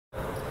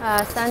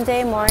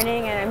Sunday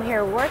morning, and I'm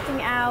here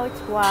working out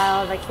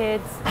while the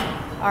kids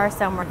are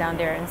somewhere down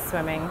there and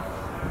swimming.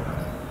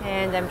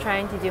 And I'm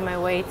trying to do my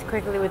weights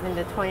quickly within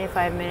the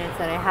 25 minutes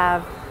that I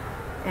have,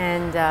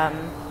 and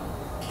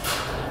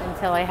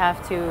until I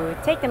have to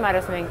take them out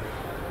of swimming.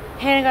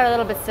 Hannah got a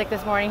little bit sick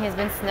this morning. He's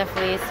been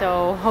sniffly,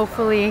 so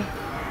hopefully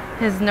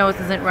his nose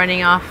isn't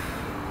running off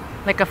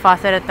like a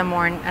faucet at the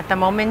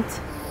moment.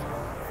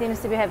 Seems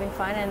to be having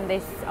fun, and they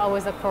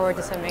always look forward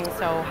to swimming,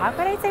 so how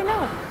could I say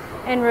no?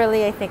 And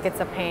really, I think it's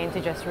a pain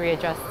to just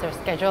readjust their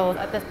schedule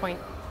at this point.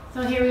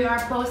 So here we are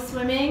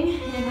post-swimming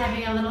and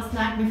having a little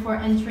snack before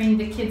entering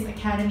the Kids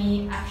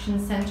Academy Action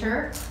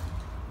Center.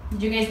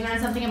 Did you guys learn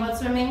something about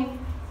swimming?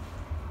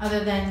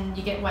 Other than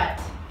you get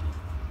wet?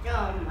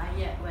 I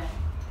get wet.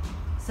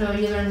 So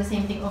you learn the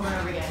same thing over and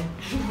over again?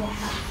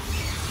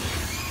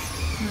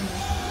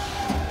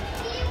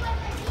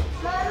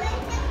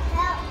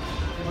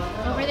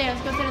 Over there,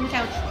 let's go sit on the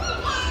couch.